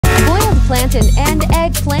plantain and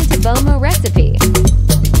eggplant Abomu recipe.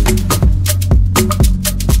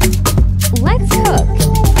 Let's cook.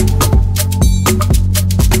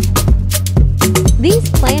 These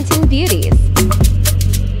plantain beauties.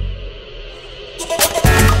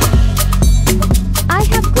 I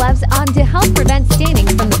have gloves on to help prevent staining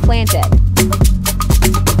from the plantain.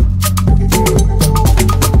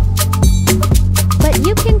 But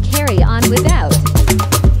you can carry on without.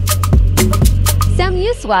 Some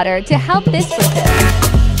use water to help this process.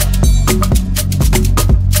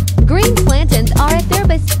 Green plantains are at their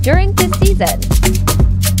best during this season.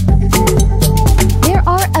 There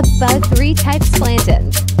are about 3 types of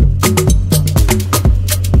plantains.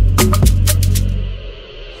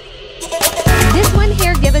 This one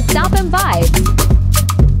here gives a stop and vibe.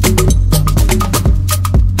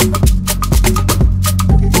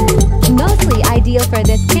 Mostly ideal for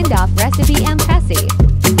this kind-off recipe Ampesi.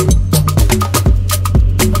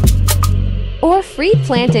 Or free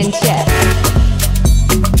plantain chips.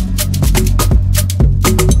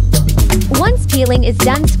 Once peeling is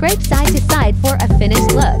done, scrape side to side for a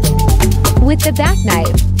finished look. With the back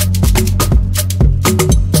knife.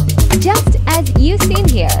 Just as you've seen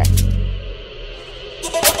here.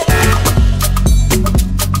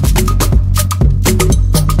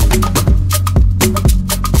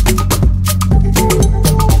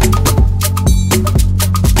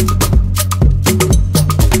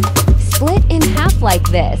 Split in half like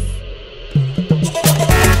this.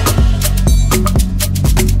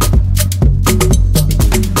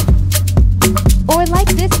 Or like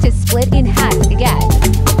this to split in half again.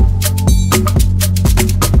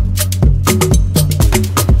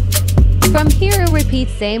 From here, repeat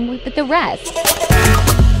same with the rest.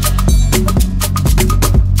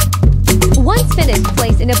 Once finished,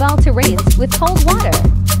 place in a bowl to rinse with cold water.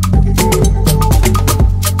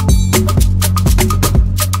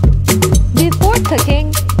 Before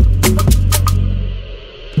cooking,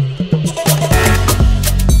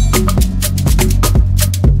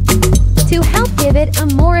 to help give it a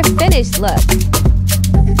more finished look,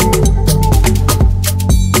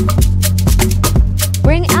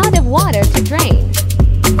 bring out of water to drain.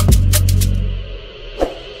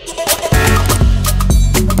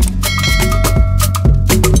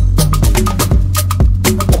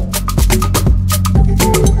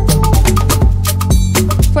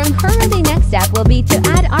 From her, the next step will be to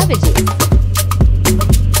add Aubergine.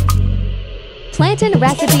 Plantain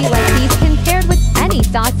recipe like these can paired with any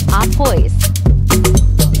sauce of choice.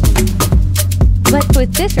 But for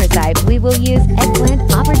this recipe, we will use eggplant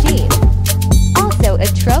aubergine, also a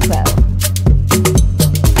tropo.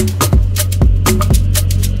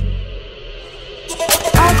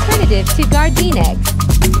 Alternative to garden eggs.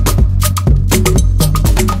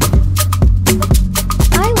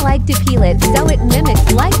 I like to peel it so it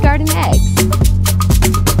mimics like garden eggs.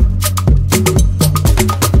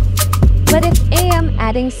 But if I am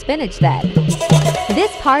adding spinach then,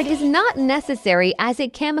 this part is not necessary as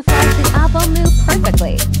it camouflages the Abomu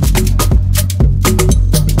perfectly.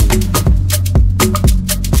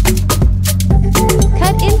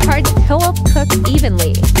 Cut in parts to help cook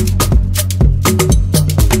evenly.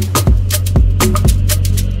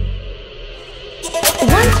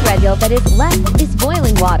 One thread that is left is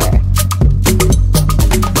boiling water.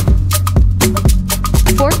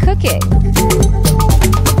 For cooking.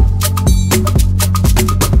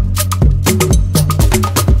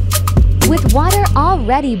 With water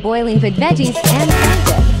already boiling with veggies and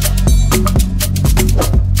plantain.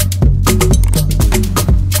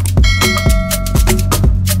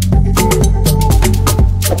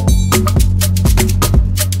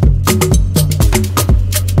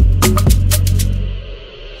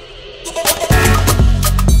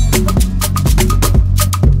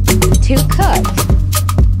 To cook.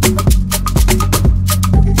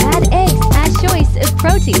 Add eggs as choice of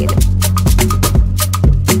protein.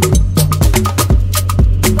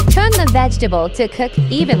 Turn the vegetable to cook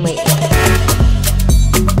evenly.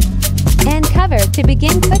 And cover to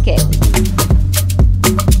begin cooking.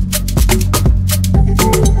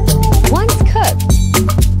 Once cooked,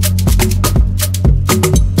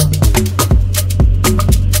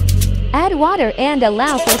 add water and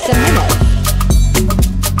allow for some minutes.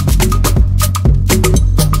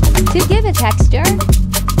 To give a texture,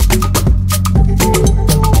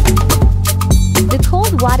 the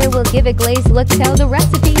cold water will give a glazed look to the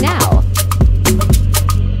recipe now.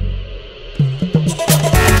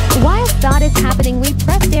 While thought is happening, we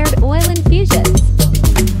prepared oil infusions.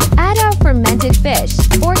 Add our fermented fish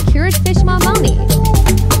or cured fish mamoni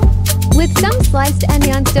with some sliced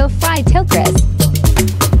onion stir-fried till crisp.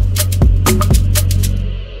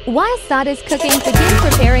 While thought is cooking, begin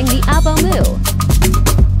preparing the abomu.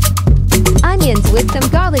 with some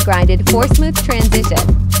garlic grinded for smooth transition.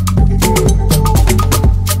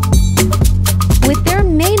 With the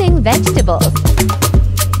remaining vegetables,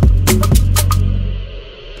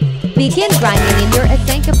 begin grinding in your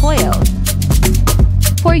asankapoyo.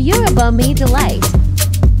 For your Abomu delight,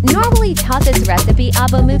 normally taught this recipe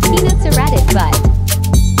Abomu peanuts are added, but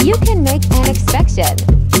you can make an exception.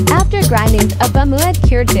 After grinding, Abomu add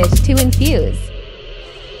cured fish to infuse.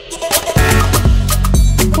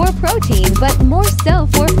 For protein, but more so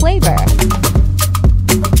for flavor.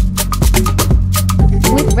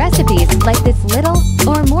 With recipes like this, little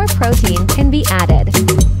or more protein can be added.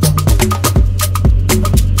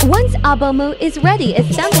 Once Abomu is ready,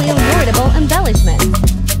 assembly affordable embellishments.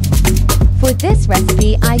 For this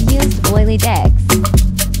recipe, I used boiled eggs.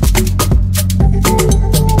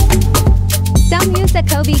 Some use a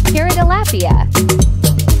Kobe cured tilapia.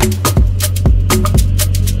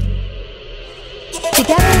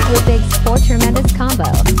 Together with eggs for tremendous combo.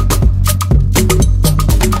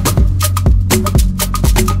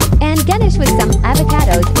 And garnish with some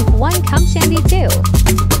avocados if one comes handy too.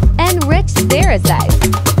 Enrich their size.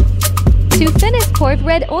 To finish, pour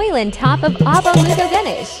red oil on top of Abomu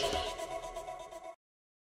garnish.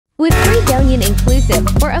 With 3 billion inclusive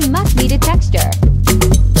for a much-needed texture.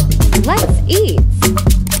 Let's eat!